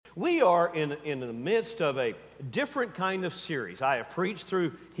We are in the midst of a different kind of series. I have preached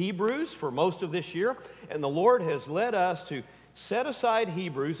through Hebrews for most of this year, and the Lord has led us to set aside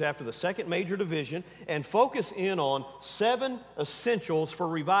Hebrews after the second major division and focus in on 7 essentials for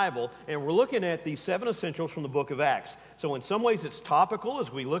revival. And we're looking at these 7 essentials from the book of Acts. So in some ways it's topical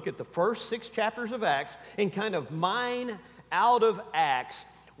as we look at the first 6 chapters of Acts and kind of mine out of Acts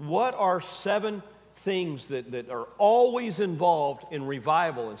what are 7 things that are always involved in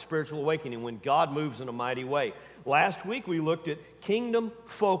revival and spiritual awakening when God moves in a mighty way. Last week we looked at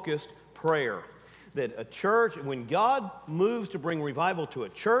kingdom-focused prayer. That a church, when God moves to bring revival to a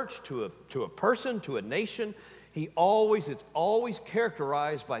church, to a person, to a nation, it's always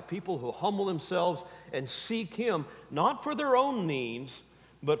characterized by people who humble themselves and seek Him, not for their own needs,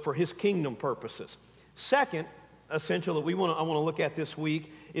 but for His kingdom purposes. Second essential that I want to look at this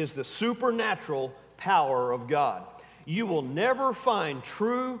week is the supernatural power of God. You will never find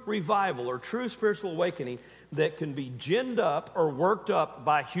true revival or true spiritual awakening that can be ginned up or worked up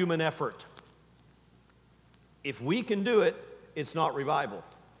by human effort. If we can do it, it's not revival.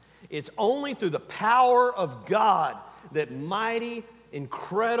 It's only through the power of God, that mighty,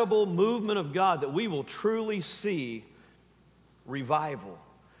 incredible movement of God, that we will truly see revival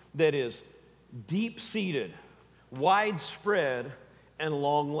that is deep-seated, widespread, and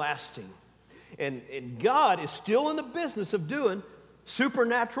long-lasting. And God is still in the business of doing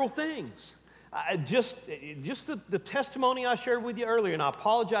supernatural things. Just the testimony I shared with you earlier, and I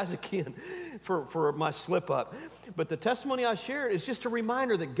apologize again for my slip-up, but the testimony I shared is just a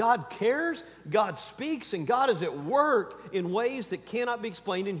reminder that God cares, God speaks, and God is at work in ways that cannot be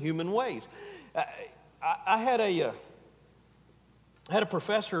explained in human ways. I had a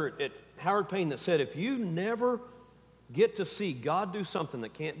professor at Howard Payne that said, if you never get to see God do something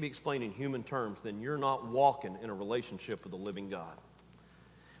that can't be explained in human terms, then you're not walking in a relationship with the living God.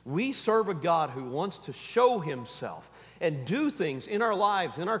 We serve a God who wants to show Himself and do things in our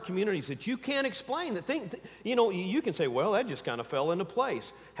lives, in our communities that you can't explain. You can say, well, that just kind of fell into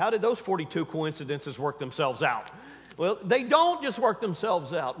place. How did those 42 coincidences work themselves out? Well, they don't just work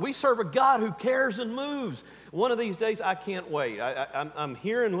themselves out. We serve a God who cares and moves. One of these days, I can't wait. I'm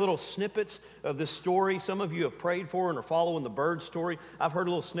hearing little snippets of this story. Some of you have prayed for and are following the bird story. I've heard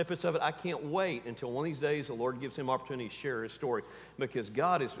little snippets of it. I can't wait until one of these days the Lord gives him opportunity to share his story, because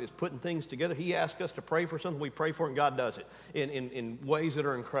God is putting things together. He asks us to pray for something, we pray for it, and God does it in ways that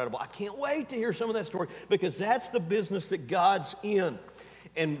are incredible. I can't wait to hear some of that story, because that's the business that God's in.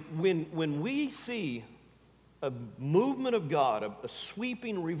 And when we see a movement of God, a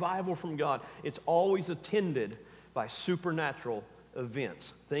sweeping revival from God, it's always attended by supernatural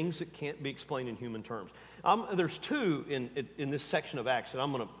events, things that can't be explained in human terms. There's 2 in this section of Acts,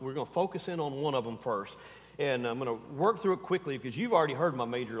 and we're going to focus in on one of them first. And I'm going to work through it quickly because you've already heard my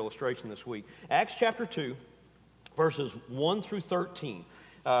major illustration this week. Acts chapter 2, verses 1 through 13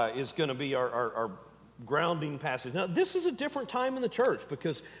 is going to be our grounding passage. Now, this is a different time in the church,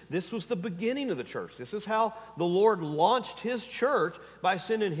 because this was the beginning of the church. This is how the Lord launched His church, by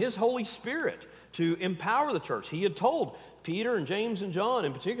sending His Holy Spirit to empower the church. He had told Peter and James and John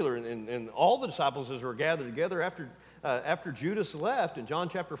in particular, and all the disciples as were gathered together after Judas left in John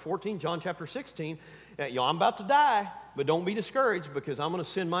chapter 14, John chapter 16, I'm about to die, but don't be discouraged, because I'm going to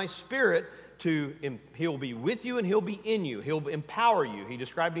send my Spirit He'll be with you and He'll be in you. He'll empower you. He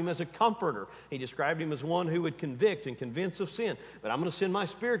described Him as a comforter. He described Him as one who would convict and convince of sin. But I'm going to send my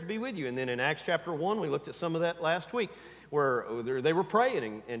Spirit to be with you. And then in Acts chapter 1, we looked at some of that last week, where they were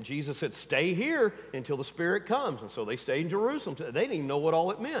praying, and Jesus said, stay here until the Spirit comes. And so they stayed in Jerusalem. They didn't even know what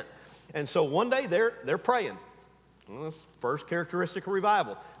all it meant. And so one day they're praying. Well, that's the first characteristic of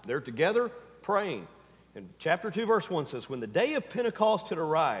revival. They're together praying. And chapter 2, verse 1 says, when the day of Pentecost had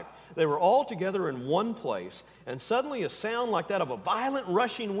arrived, they were all together in one place, and suddenly a sound like that of a violent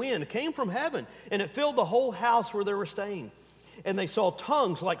rushing wind came from heaven, and it filled the whole house where they were staying. And they saw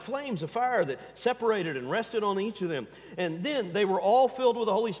tongues like flames of fire that separated and rested on each of them. And then they were all filled with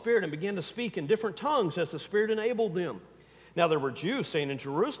the Holy Spirit and began to speak in different tongues as the Spirit enabled them. Now there were Jews staying in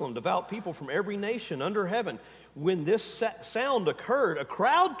Jerusalem, devout people from every nation under heaven. When this sound occurred, a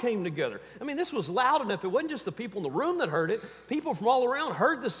crowd came together. I mean, this was loud enough. It wasn't just the people in the room that heard it. People from all around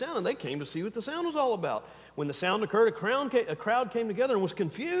heard the sound, and they came to see what the sound was all about. When the sound occurred, a crowd came together and was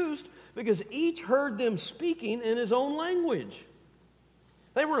confused, because each heard them speaking in his own language.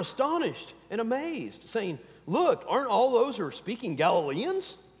 They were astonished and amazed, saying, look, aren't all those who are speaking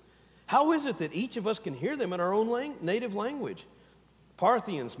Galileans? How is it that each of us can hear them in our own native language?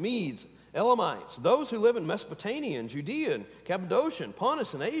 Parthians, Medes, Elamites, those who live in Mesopotamia and Judea and Cappadocia and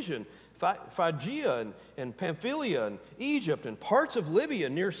Pontus and Asia, and Phrygia and Pamphylia and Egypt and parts of Libya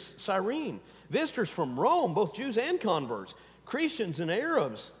near Cyrene. Visitors from Rome, both Jews and converts, Cretans and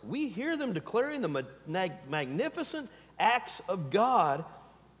Arabs. We hear them declaring the magnificent acts of God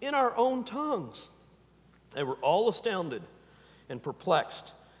in our own tongues. They were all astounded and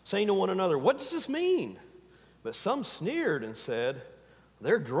perplexed, saying to one another, what does this mean? But some sneered and said,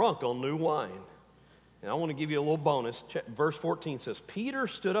 they're drunk on new wine. And I want to give you a little bonus. Verse 14 says, Peter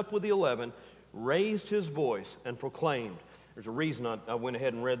stood up with the 11, raised his voice, and proclaimed. There's a reason I went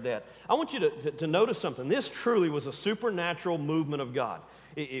ahead and read that. I want you to notice something. This truly was a supernatural movement of God.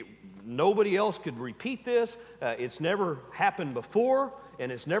 Nobody else could repeat this. It's never happened before,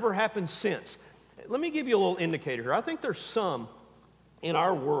 and it's never happened since. Let me give you a little indicator here. I think there's some in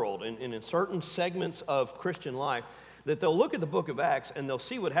our world and in certain segments of Christian life that they'll look at the book of Acts and they'll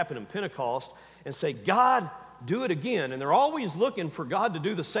see what happened in Pentecost and say, God, do it again. And they're always looking for God to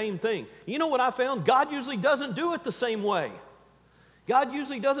do the same thing. You know what I found? God usually doesn't do it the same way. God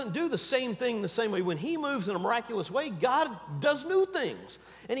usually doesn't do the same thing the same way. When he moves in a miraculous way, God does new things,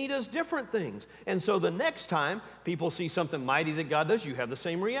 and he does different things. And so the next time people see something mighty that God does, you have the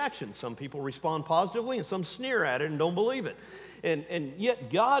same reaction. Some people respond positively, and some sneer at it and don't believe it. And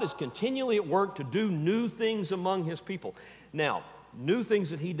yet God is continually at work to do new things among his people. Now, new things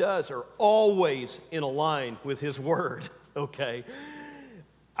that he does are always in a line with his word, okay?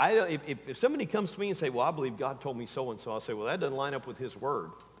 If somebody comes to me and say, well, I believe God told me so and so, I'll say, well, that doesn't line up with his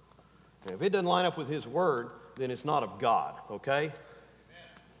word. And if it doesn't line up with his word, then it's not of God, okay? Amen.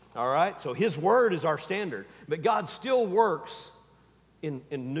 All right? So his word is our standard. But God still works in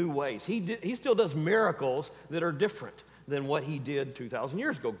new ways. He still does miracles that are different than what he did 2,000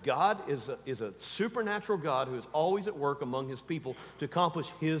 years ago. God is a supernatural God who is always at work among his people to accomplish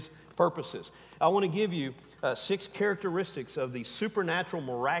his purposes. I want to give you 6 characteristics of the supernatural,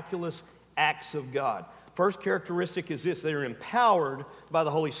 miraculous acts of God. First characteristic is this: they are empowered by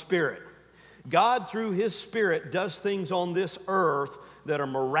the Holy Spirit. God, through his Spirit, does things on this earth that are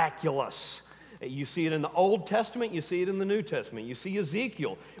miraculous. You see it in the Old Testament, you see it in the New Testament. You see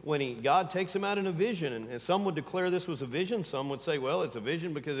Ezekiel, when God takes him out in a vision, and some would declare this was a vision. Some would say, well, it's a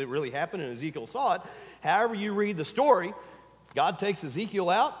vision because it really happened and Ezekiel saw it. However you read the story, God takes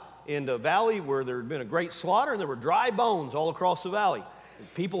Ezekiel out in the valley where there had been a great slaughter, and there were dry bones all across the valley.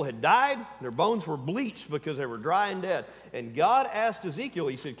 People had died, their bones were bleached because they were dry and dead. And God asked Ezekiel,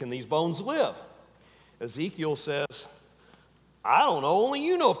 he said, can these bones live? Ezekiel says, I don't know, only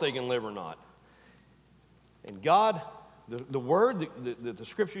you know if they can live or not. And God, the word, the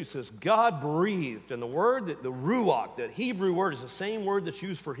scripture says, God breathed. And the word, the ruach, that Hebrew word, is the same word that's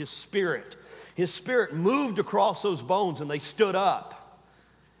used for his spirit. His spirit moved across those bones and they stood up.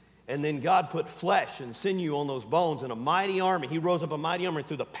 And then God put flesh and sinew on those bones and a mighty army. He rose up a mighty army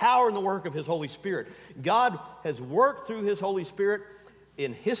through the power and the work of his Holy Spirit. God has worked through his Holy Spirit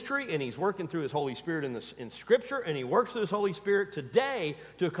in history, and he's working through his Holy Spirit in Scripture, and he works through his Holy Spirit today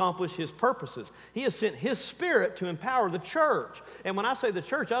to accomplish his purposes. He has sent his Spirit to empower the church. And when I say the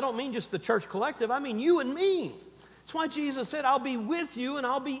church, I don't mean just the church collective. I mean you and me. That's why Jesus said, I'll be with you and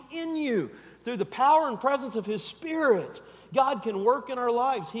I'll be in you. Through the power and presence of his Spirit, God can work in our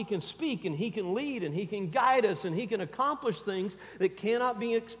lives. He can speak and he can lead and he can guide us and he can accomplish things that cannot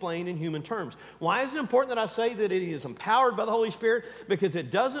be explained in human terms. Why is it important that I say that it is empowered by the Holy Spirit? Because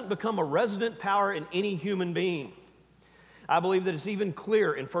it doesn't become a resident power in any human being. I believe that it's even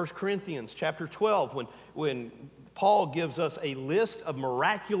clear in 1 Corinthians chapter 12 when Paul gives us a list of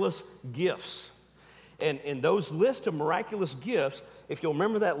miraculous gifts. And those lists of miraculous gifts, if you'll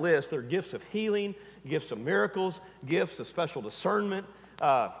remember that list, they're gifts of healing, gifts of miracles, gifts of special discernment.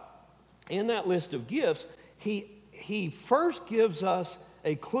 In that list of gifts, he first gives us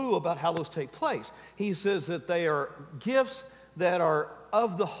a clue about how those take place. He says that they are gifts that are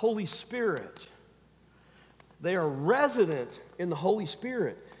of the Holy Spirit. They are resident in the Holy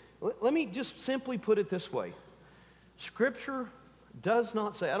Spirit. Let me just simply put it this way. Scripture does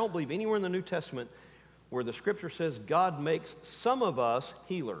not say, I don't believe anywhere in the New Testament where the Scripture says God makes some of us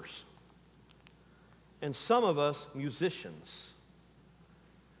healers and some of us musicians.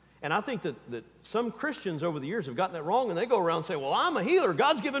 And I think that some Christians over the years have gotten that wrong, and they go around saying, well, I'm a healer.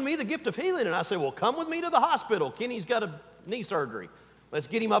 God's given me the gift of healing. And I say, well, come with me to the hospital. Kenny's got a knee surgery. Let's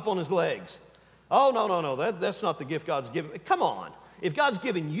get him up on his legs. Oh, no, that's not the gift God's given. Come on. If God's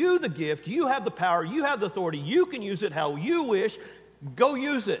given you the gift, you have the power, you have the authority, you can use it how you wish, go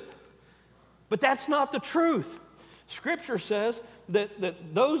use it. But that's not the truth. Scripture says that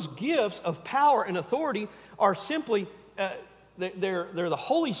those gifts of power and authority are simply, they're the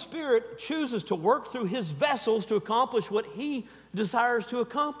Holy Spirit chooses to work through his vessels to accomplish what he desires to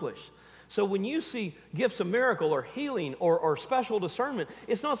accomplish. So when you see gifts of miracle or healing or special discernment,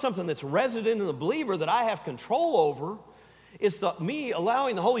 it's not something that's resident in the believer that I have control over. It's me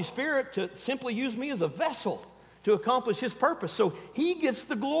allowing the Holy Spirit to simply use me as a vessel to accomplish His purpose. So He gets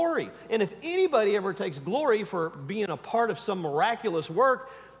the glory. And if anybody ever takes glory for being a part of some miraculous work,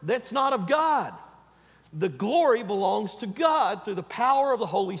 that's not of God. The glory belongs to God through the power of the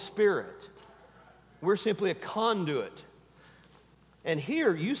Holy Spirit. We're simply a conduit. And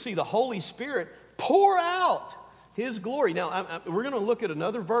here you see the Holy Spirit pour out His glory. Now, we're going to look at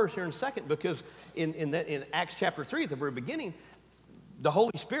another verse here in a second, because in Acts chapter 3 at the very beginning, the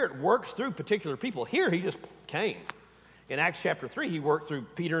Holy Spirit works through particular people. Here He just came. In Acts chapter 3, He worked through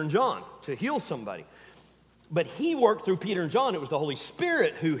Peter and John to heal somebody. But He worked through Peter and John. It was the Holy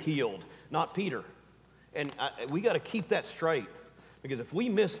Spirit who healed, not Peter. And we got to keep that straight. Because if we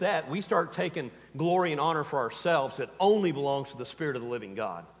miss that, we start taking glory and honor for ourselves that only belongs to the Spirit of the living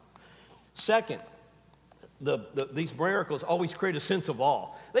God. Second, these miracles always create a sense of awe.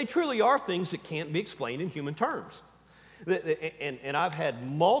 They truly are things that can't be explained in human terms. And I've had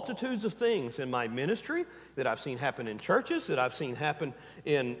multitudes of things in my ministry that I've seen happen in churches, that I've seen happen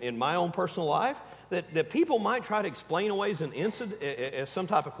in my own personal life, that people might try to explain away as some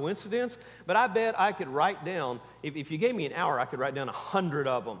type of coincidence, but I bet I could write down, if you gave me an hour, I could write down 100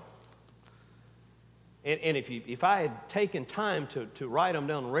 of them. And if I had taken time to write them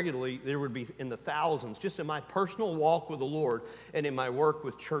down regularly, there would be in the thousands, just in my personal walk with the Lord and in my work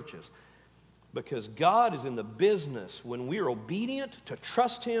with churches. Because God is in the business, when we are obedient to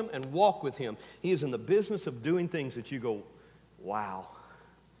trust Him and walk with Him, He is in the business of doing things that you go, wow,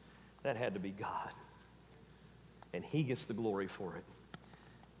 that had to be God. And He gets the glory for it.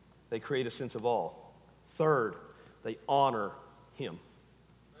 They create a sense of awe. Third, they honor Him.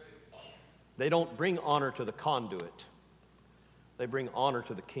 They don't bring honor to the conduit. They bring honor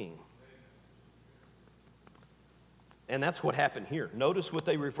to the King. And that's what happened here. Notice what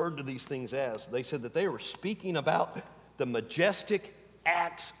they referred to these things as. They said that they were speaking about the majestic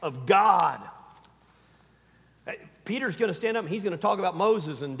acts of God. Peter's going to stand up and he's going to talk about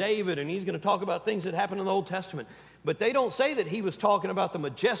Moses and David, and he's going to talk about things that happened in the Old Testament. But they don't say that he was talking about the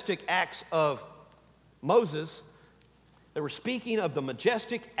majestic acts of Moses. They were speaking of the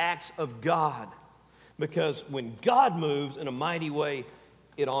majestic acts of God. Because when God moves in a mighty way,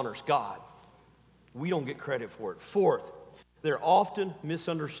 it honors God. We don't get credit for it. Fourth, they're often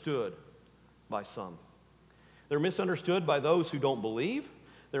misunderstood by some. They're misunderstood by those who don't believe.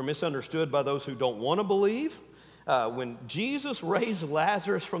 They're misunderstood by those who don't want to believe. When Jesus raised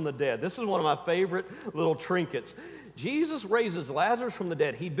Lazarus from the dead, this is one of my favorite little trinkets. Jesus raises Lazarus from the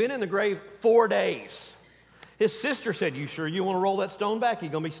dead. He'd been in the grave 4 days. His sister said, "You sure you want to roll that stone back?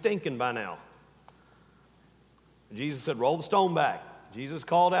 He's going to be stinking by now." Jesus said, "Roll the stone back." Jesus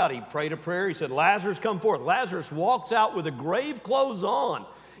called out. He prayed a prayer. He said, "Lazarus, come forth." Lazarus walks out with the grave clothes on.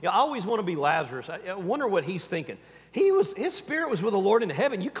 You know, I always want to be Lazarus. I wonder what he's thinking. His spirit was with the Lord in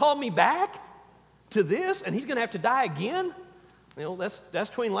heaven. You called me back to this, and he's going to have to die again? You know, that's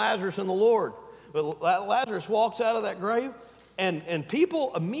between Lazarus and the Lord. But Lazarus walks out of that grave, and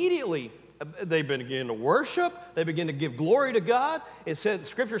people immediately, they begin to worship. They begin to give glory to God.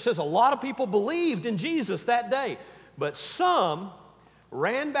 Scripture says a lot of people believed in Jesus that day. But some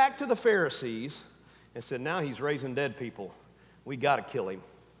ran back to the Pharisees and said, "Now he's raising dead people. We got to kill him."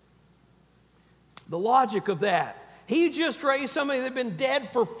 The logic of that. He just raised somebody that had been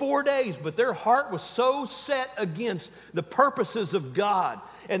dead for 4 days, but their heart was so set against the purposes of God,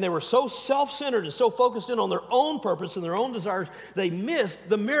 and they were so self-centered and so focused in on their own purpose and their own desires, they missed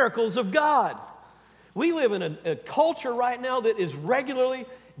the miracles of God. We live in a culture right now that is regularly,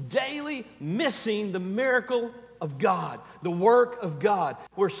 daily missing the miracle of God, the work of God.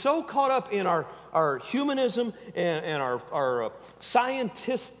 We're so caught up in our humanism and our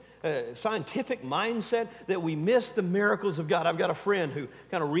scientific mindset that we miss the miracles of God. I've got a friend who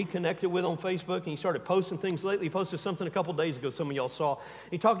kind of reconnected with on Facebook, and he started posting things lately. He posted something a couple days ago some of y'all saw.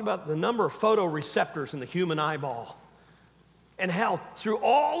 He talked about the number of photoreceptors in the human eyeball and how through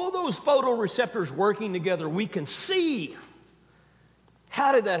all of those photoreceptors working together, we can see.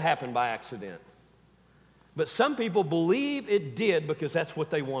 How did that happen? By accident. But some people believe it did because that's what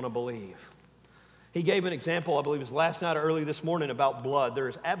they want to believe. He gave an example, I believe it was last night or early this morning, about blood. There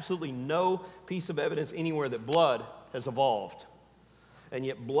is absolutely no piece of evidence anywhere that blood has evolved. And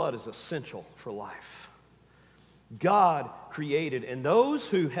yet blood is essential for life. God created, and those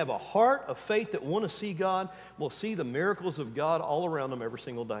who have a heart of faith that want to see God will see the miracles of God all around them every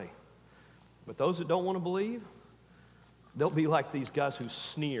single day. But those that don't want to believe, they'll be like these guys who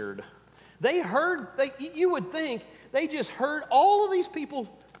sneered. You would think they just heard all of these people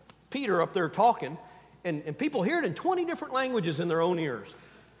Peter up there talking, and people hear it in 20 different languages in their own ears.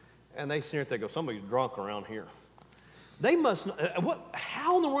 And they sneer at they go, somebody's drunk around here. They must know,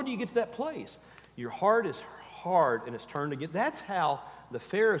 how in the world do you get to that place? Your heart is hard and it's turned again. That's how the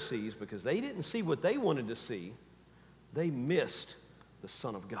Pharisees, because they didn't see what they wanted to see, they missed the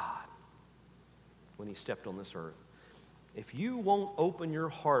Son of God when he stepped on this earth. If you won't open your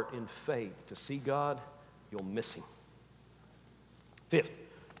heart in faith to see God, you'll miss him. Fifth,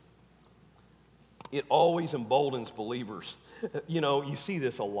 it always emboldens believers. You know, you see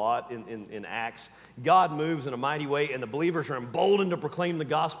this a lot in Acts. God moves in a mighty way, and the believers are emboldened to proclaim the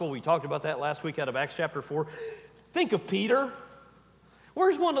gospel. We talked about that last week out of Acts chapter 4. Think of Peter.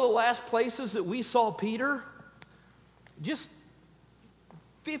 Where's one of the last places that we saw Peter? Just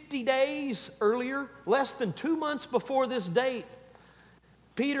 50 days earlier, less than 2 months before this date,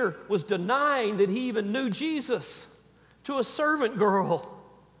 Peter was denying that he even knew Jesus to a servant girl.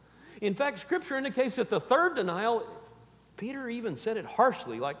 In fact, Scripture indicates that the third denial, Peter even said it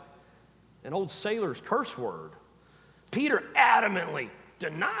harshly, like an old sailor's curse word. Peter adamantly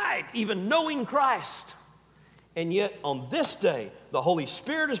denied even knowing Christ. And yet, on this day, the Holy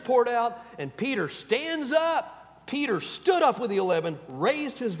Spirit is poured out, and Peter stands up. Peter stood up with the 11,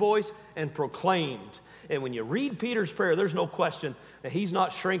 raised his voice, and proclaimed. And when you read Peter's prayer, there's no question that he's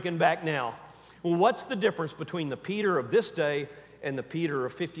not shrinking back now. Well, what's the difference between the Peter of this day and the Peter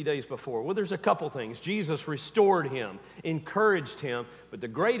of 50 days before? Well, there's a couple things. Jesus restored him, encouraged him, but the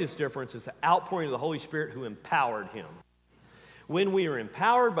greatest difference is the outpouring of the Holy Spirit who empowered him. When we are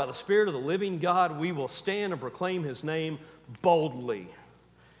empowered by the Spirit of the living God, we will stand and proclaim his name boldly,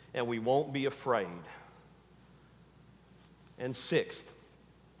 and we won't be afraid. And sixth,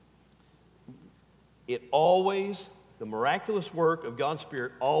 the miraculous work of God's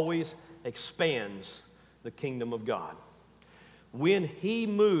Spirit always expands the kingdom of God. When he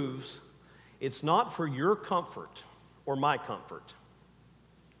moves, it's not for your comfort or my comfort.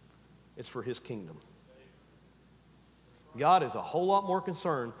 It's for his kingdom. God is a whole lot more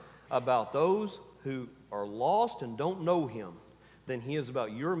concerned about those who are lost and don't know him than he is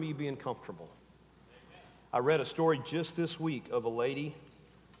about you or me being comfortable. I read a story just this week of a lady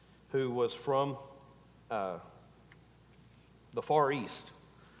who was from the Far East,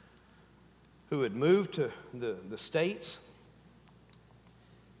 who had moved to the States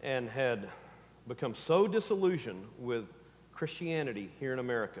and had become so disillusioned with Christianity here in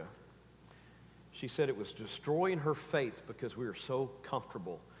America. She said it was destroying her faith because we were so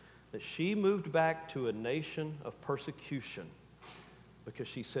comfortable that she moved back to a nation of persecution because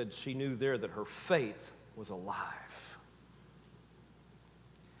she said she knew there that her faith was alive.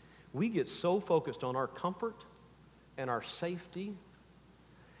 We get so focused on our comfort and our safety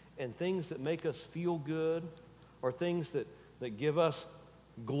and things that make us feel good or things that give us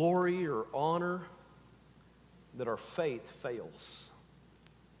glory or honor that our faith fails.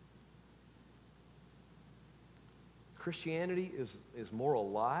 Christianity is more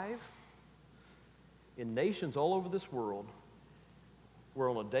alive in nations all over this world where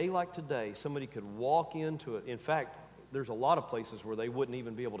on a day like today, somebody could walk into it. In fact, there's a lot of places where they wouldn't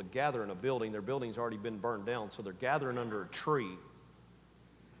even be able to gather in a building. Their building's already been burned down, so they're gathering under a tree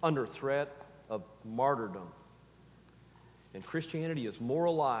under threat of martyrdom. And Christianity is more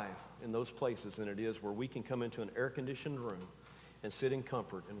alive in those places than it is where we can come into an air-conditioned room and sit in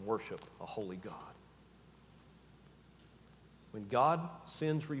comfort and worship a holy God. When God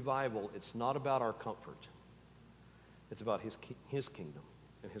sends revival, it's not about our comfort. It's about his kingdom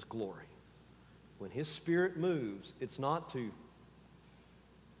and his glory. When his Spirit moves, it's not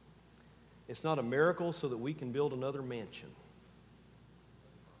a miracle so that we can build another mansion.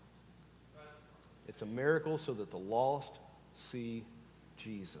 It's a miracle so that the lost see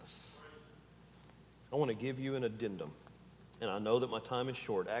Jesus. I want to give you an addendum, and I know that my time is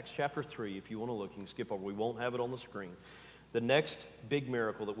short. Acts chapter 3, if you want to look, you can skip over. We won't have it on the screen. The next big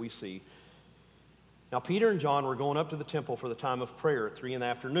miracle that we see. Now, Peter and John were going up to the temple for the time of prayer at 3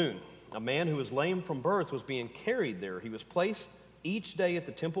 p.m. A man who was lame from birth was being carried there. He was placed each day at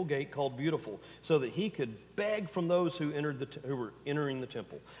the temple gate called Beautiful, so that he could beg from those who were entering the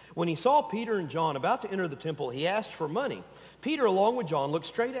temple. When he saw Peter and John about to enter the temple, he asked for money. Peter, along with John, looked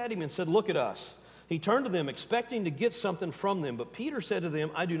straight at him and said, "Look at us." He turned to them, expecting to get something from them. But Peter said to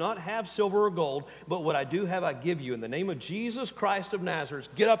them, "I do not have silver or gold, but what I do have I give you. In the name of Jesus Christ of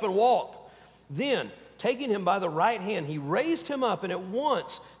Nazareth, get up and walk." Then, taking him by the right hand, he raised him up, and at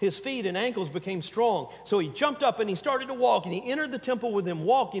once his feet and ankles became strong. So he jumped up and he started to walk, and he entered the temple with them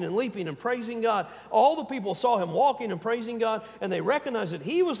walking and leaping and praising God. All the people saw him walking and praising God, and they recognized that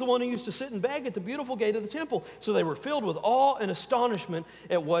he was the one who used to sit and beg at the beautiful gate of the temple. So they were filled with awe and astonishment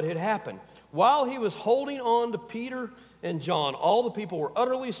at what had happened. While he was holding on to Peter and John, all the people were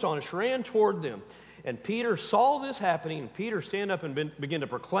utterly astonished, ran toward them. And Peter saw this happening, and Peter stand up and begin to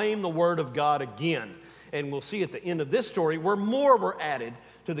proclaim the word of God again. And we'll see at the end of this story where more were added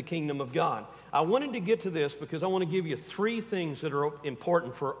to the kingdom of God. I wanted to get to this because I want to give you 3 things that are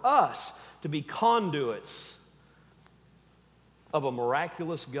important for us to be conduits of a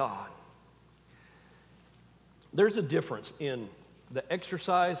miraculous God. There's a difference in the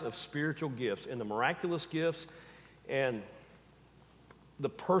exercise of spiritual gifts and the miraculous gifts and the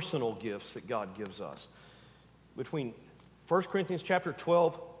personal gifts that God gives us. Between 1 Corinthians chapter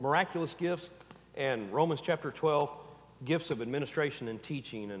 12, miraculous gifts, and Romans chapter 12, gifts of administration and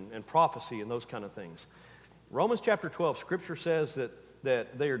teaching and prophecy and those kind of things. Romans chapter 12, Scripture says that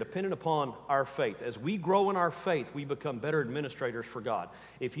they are dependent upon our faith. As we grow in our faith, we become better administrators for God.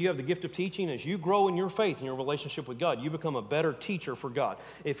 If you have the gift of teaching, as you grow in your faith and your relationship with God, you become a better teacher for God.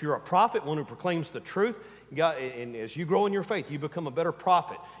 If you're a prophet, one who proclaims the truth, God, and as you grow in your faith, you become a better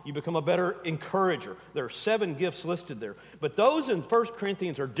prophet. You become a better encourager. There are 7 gifts listed there. But those in 1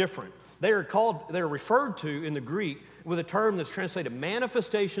 Corinthians are different. They are referred to in the Greek with a term that's translated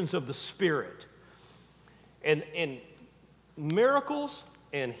manifestations of the Spirit. And miracles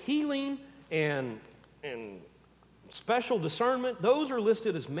and healing and special discernment, those are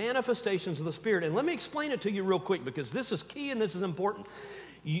listed as manifestations of the Spirit. And let me explain it to you real quick because this is key and this is important.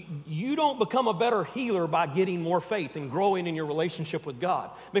 You don't become a better healer by getting more faith and growing in your relationship with God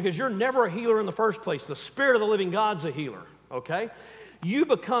because you're never a healer in the first place. The Spirit of the living God's a healer, okay? You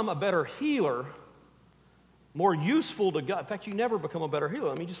become a better healer, more useful to God. In fact, you never become a better healer.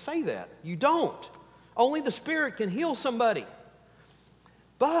 Let me just say that. You don't. Only the Spirit can heal somebody.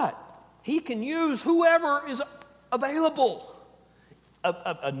 But He can use whoever is available.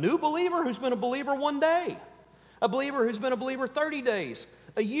 A new believer who's been a believer one day. A believer who's been a believer 30 days,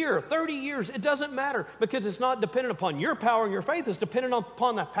 a year, 30 years. It doesn't matter because it's not dependent upon your power and your faith. It's dependent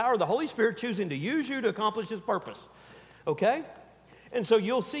upon the power of the Holy Spirit choosing to use you to accomplish His purpose. Okay? And so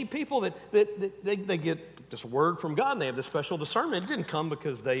you'll see people that they get this word from God and they have this special discernment. It didn't come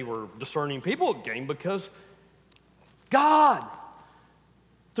because they were discerning people. It came because God,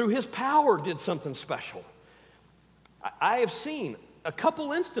 through His power, did something special. I have seen a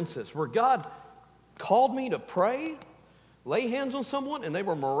couple instances where God called me to pray, lay hands on someone, and they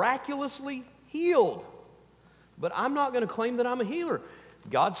were miraculously healed. But I'm not going to claim that I'm a healer.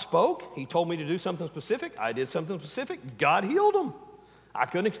 God spoke. He told me to do something specific. I did something specific. God healed them. I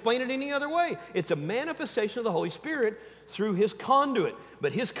couldn't explain it any other way. It's a manifestation of the Holy Spirit through His conduit.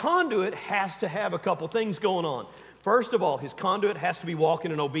 But His conduit has to have a couple things going on. First of all, His conduit has to be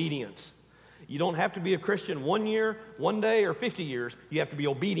walking in obedience. You don't have to be a Christian 1 year, 1 day, or 50 years. You have to be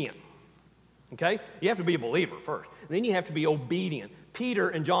obedient. Okay? You have to be a believer first. And then you have to be obedient. Peter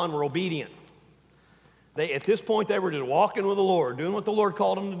and John were obedient. At this point, they were just walking with the Lord, doing what the Lord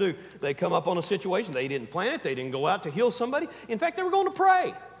called them to do. They come up on a situation. They didn't plan it. They didn't go out to heal somebody. In fact, they were going to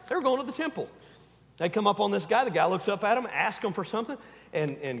pray. They were going to the temple. They come up on this guy. The guy looks up at him, asks him for something,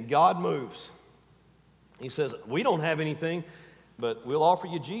 and God moves. He says, we don't have anything, but we'll offer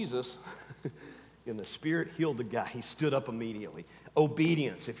you Jesus. And the Spirit healed the guy. He stood up immediately.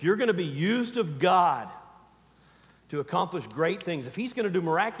 Obedience. If you're going to be used of God to accomplish great things, if He's going to do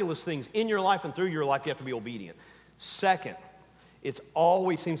miraculous things in your life and through your life, you have to be obedient. Second, it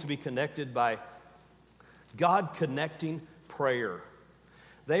always seems to be connected by God connecting prayer.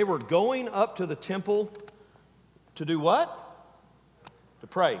 They were going up to the temple to do what? To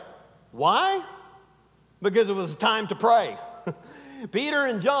pray. Why? Because it was time to pray. Peter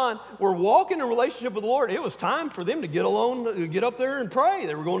and John were walking in a relationship with the Lord. It was time for them to get alone, get up there and pray.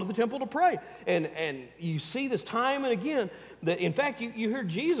 They were going to the temple to pray. And you see this time and again that, in fact, you hear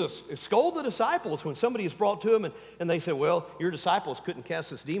Jesus scold the disciples when somebody is brought to Him and they say, well, your disciples couldn't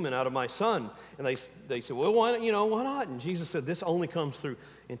cast this demon out of my son. And they said, well, why not? And Jesus said, this only comes through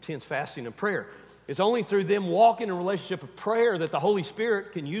intense fasting and prayer. It's only through them walking in a relationship of prayer that the Holy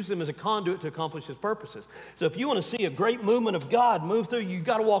Spirit can use them as a conduit to accomplish His purposes. So if you want to see a great movement of God move through, you've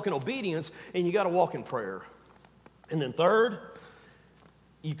got to walk in obedience and you've got to walk in prayer. And then third,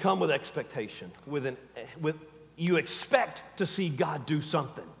 you come with expectation. You expect to see God do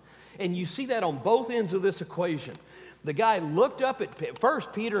something. And you see that on both ends of this equation. The guy looked up at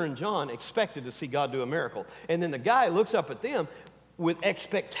first, Peter and John expected to see God do a miracle. And then the guy looks up at them with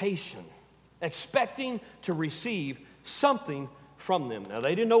expectation. expecting to receive something from them. Now,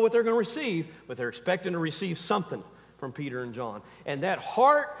 they didn't know what they're going to receive, but they're expecting to receive something from Peter and John. And that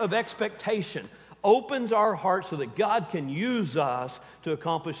heart of expectation opens our hearts so that God can use us to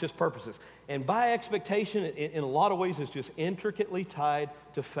accomplish His purposes. And by expectation, in a lot of ways, it's just intricately tied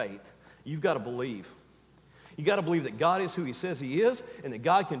to faith. You've got to believe. You've got to believe that God is who He says He is, and that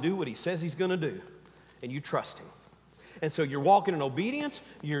God can do what He says He's going to do. And you trust Him. And so you're walking in obedience,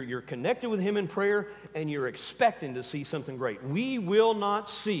 you're connected with Him in prayer, and you're expecting to see something great. We will not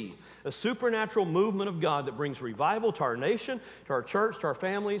see a supernatural movement of God that brings revival to our nation, to our church, to our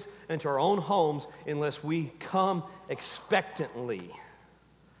families, and to our own homes unless we come expectantly,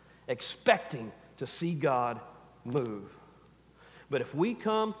 expecting to see God move. But if we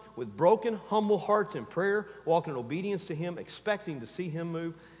come with broken, humble hearts in prayer, walking in obedience to Him, expecting to see Him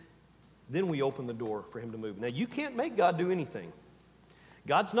move, then we open the door for Him to move. Now, you can't make God do anything.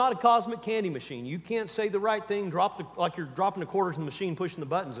 God's not a cosmic candy machine. You can't say the right thing, like you're dropping the quarters in the machine, pushing the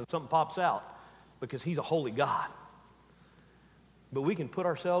buttons, and something pops out, because He's a holy God. But we can put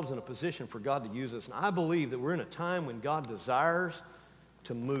ourselves in a position for God to use us. And I believe that we're in a time when God desires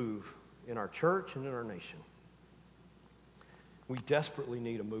to move in our church and in our nation. We desperately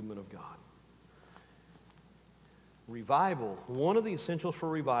need a movement of God. Revival, one of the essentials for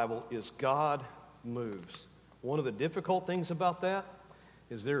revival is God moves. One of the difficult things about that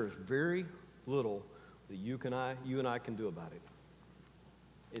is there is very little that you and I can do about it.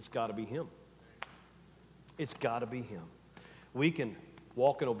 It's got to be Him. It's got to be Him. We can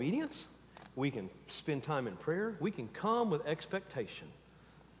walk in obedience. We can spend time in prayer. We can come with expectation.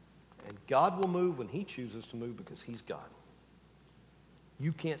 And God will move when He chooses to move because He's God.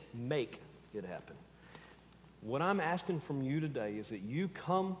 You can't make it happen. What I'm asking from you today is that you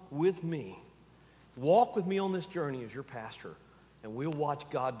come with me, walk with me on this journey as your pastor, and we'll watch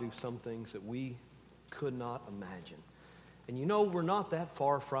God do some things that we could not imagine. And you know, we're not that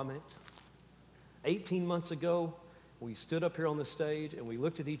far from it. 18 months ago, we stood up here on the stage and we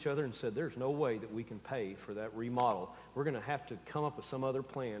looked at each other and said, there's no way that we can pay for that remodel. We're going to have to come up with some other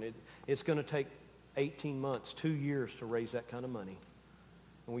plan. It's going to take 18 months, 2 years to raise that kind of money.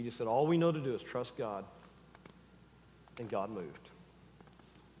 And we just said, all we know to do is trust God. And God moved.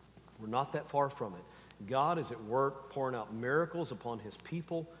 We're not that far from it. God is at work pouring out miracles upon His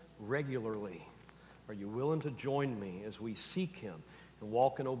people regularly. Are you willing to join me as we seek Him and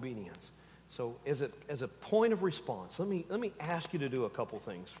walk in obedience? So as a point of response, let me ask you to do a couple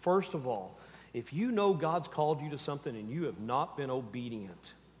things. First of all, if you know God's called you to something and you have not been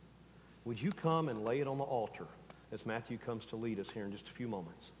obedient, would you come and lay it on the altar as Matthew comes to lead us here in just a few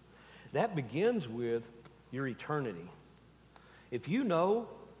moments? That begins with your eternity. If you know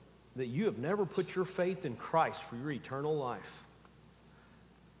that you have never put your faith in Christ for your eternal life,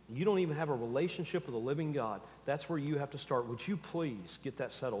 you don't even have a relationship with the living God, that's where you have to start. Would you please get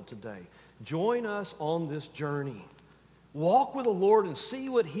that settled today? Join us on this journey. Walk with the Lord and see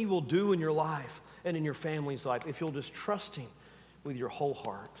what He will do in your life and in your family's life if you'll just trust Him with your whole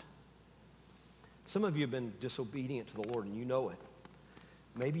heart. Some of you have been disobedient to the Lord and you know it.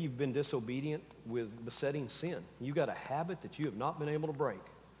 Maybe you've been disobedient with besetting sin. You've got a habit that you have not been able to break.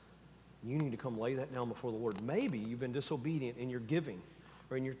 You need to come lay that down before the Lord. Maybe you've been disobedient in your giving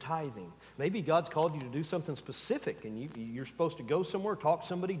or in your tithing. Maybe God's called you to do something specific and you're supposed to go somewhere, talk to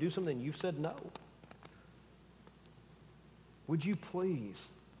somebody, do something, and you've said no. Would you please,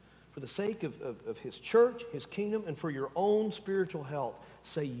 for the sake of His church, His kingdom, and for your own spiritual health,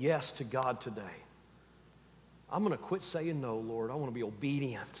 say yes to God today? I'm going to quit saying no, Lord. I want to be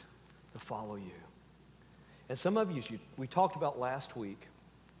obedient to follow you. And some of you, we talked about last week,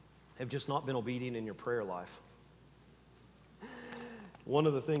 have just not been obedient in your prayer life. One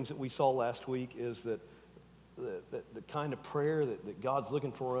of the things that we saw last week is that the kind of prayer that God's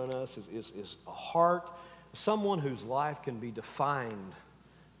looking for in us is a heart, someone whose life can be defined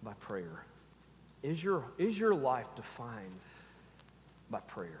by prayer. Is your life defined by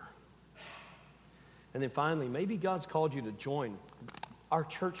prayer? And then finally, maybe God's called you to join our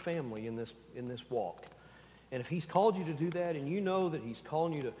church family in this walk. And if He's called you to do that and you know that He's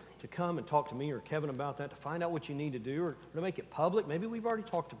calling you to come and talk to me or Kevin about that, to find out what you need to do or to make it public, maybe we've already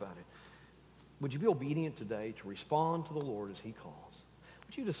talked about it. Would you be obedient today to respond to the Lord as He calls?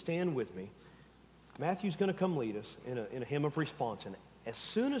 Would you just stand with me? Matthew's going to come lead us in a hymn of response. And as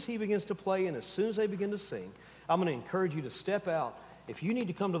soon as he begins to play and as soon as they begin to sing, I'm going to encourage you to step out. If you need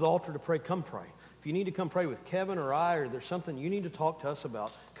to come to the altar to pray, come pray. If you need to come pray with Kevin or I, or there's something you need to talk to us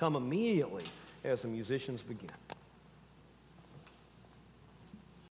about, come immediately as the musicians begin.